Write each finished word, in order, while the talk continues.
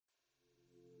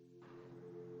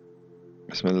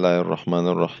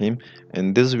Bismillahirrahmanirrahim.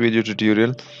 In this video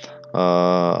tutorial,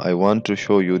 I want to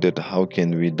show you that how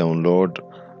can we download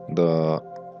the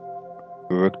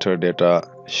vector data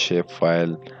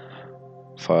shapefile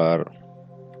for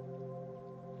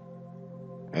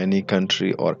any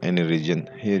country or any region.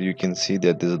 Here you can see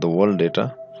that this is the world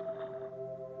data.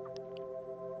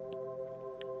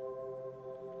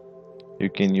 You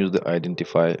can use the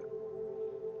identify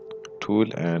tool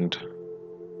and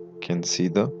can see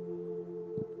the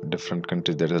different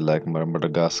countries that is like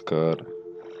Madagascar,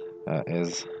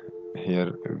 as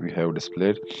here we have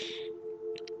displayed.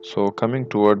 So coming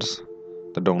towards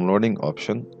the downloading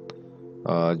option,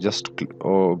 just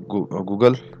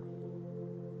Google,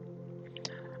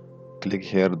 click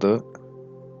here the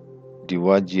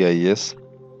Diva GIS,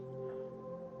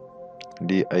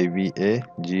 DIVA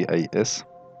GIS,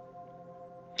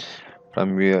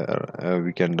 from where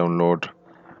we can download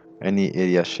any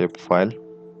area shape file.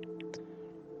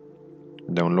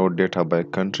 Download data by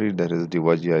country, that is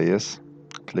Diva GIS.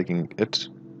 Clicking it,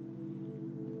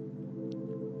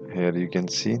 here you can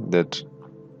see that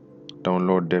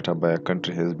download data by a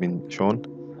country has been shown.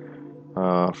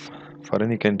 For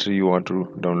any country you want to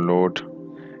download,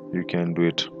 you can do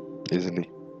it easily.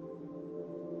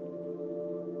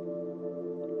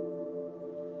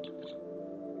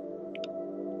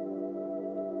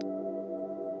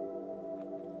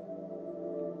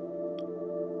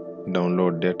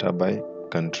 Download data by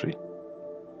country.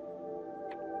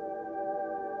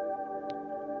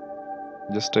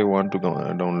 Just I want to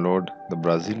download the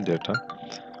Brazil data,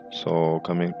 so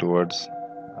coming towards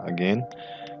again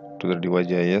to the Diva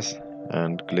GIS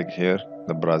and click here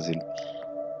the Brazil.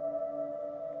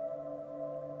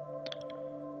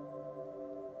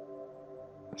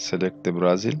 Select the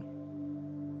Brazil,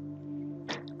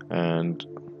 and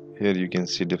here you can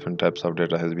see different types of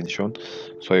data has been shown.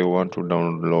 So I want to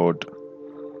download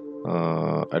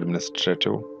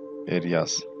administrative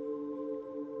areas.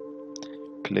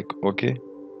 Click OK.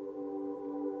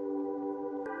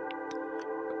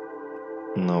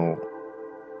 Now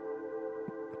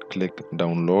click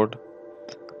download.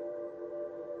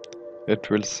 It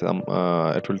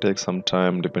will take some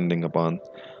time depending upon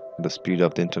the speed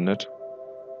of the internet.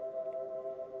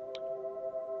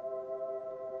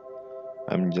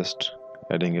 I'm just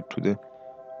adding it to the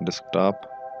desktop.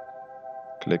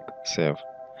 Click save.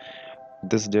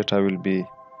 This data will be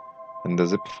in the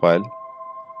zip file.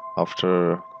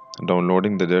 After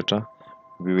downloading the data,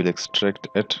 we will extract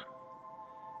it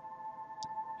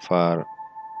for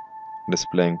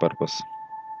displaying purpose.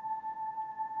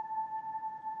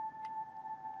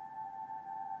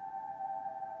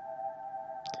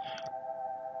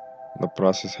 The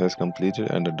process has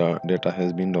completed and the data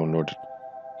has been downloaded.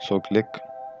 So click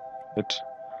it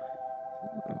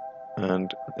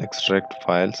and extract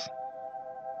files.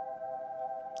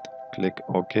 Click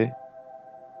OK.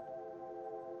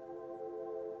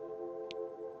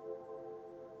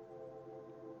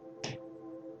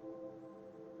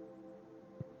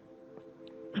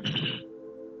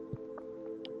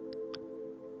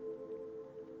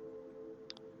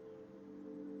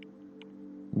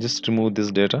 Just remove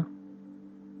this data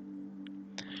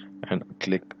and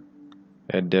click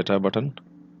add data button.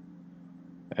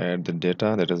 Add the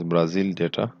data, that is Brazil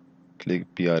data. Click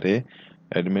PRA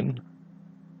admin.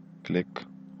 Click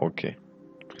OK.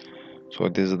 So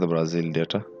this is the Brazil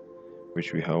data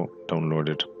which we have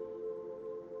downloaded.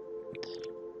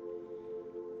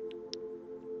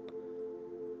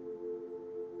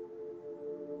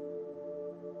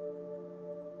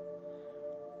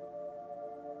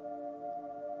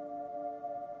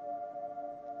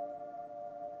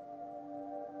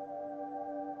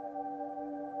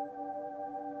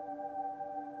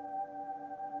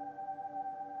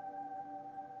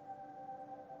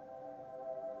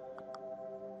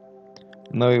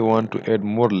 Now we want to add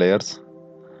more layers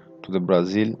to the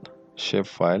Brazil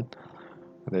shapefile,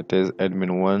 that is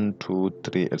admin 1, 2,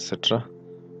 3, etc.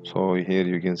 So here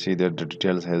you can see that the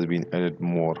details has been added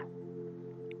more.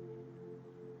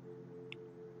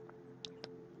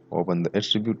 Open the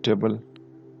attribute table.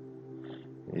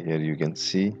 Here you can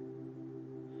see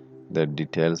that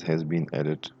details has been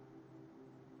added.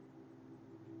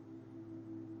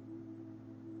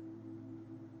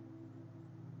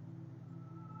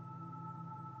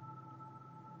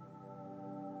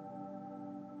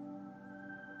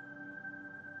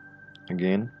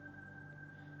 Again,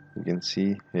 you can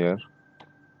see here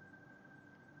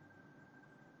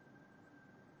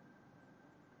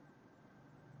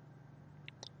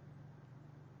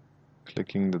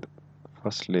clicking the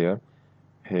first layer.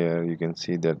 Here you can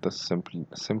see that the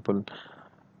simple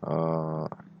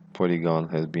polygon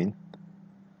has been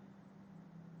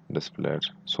displayed.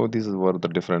 So these were the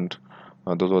different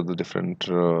those were the different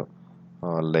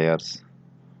layers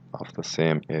of the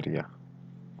same area.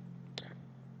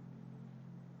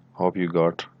 Hope you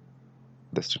got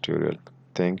this tutorial.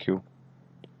 Thank you.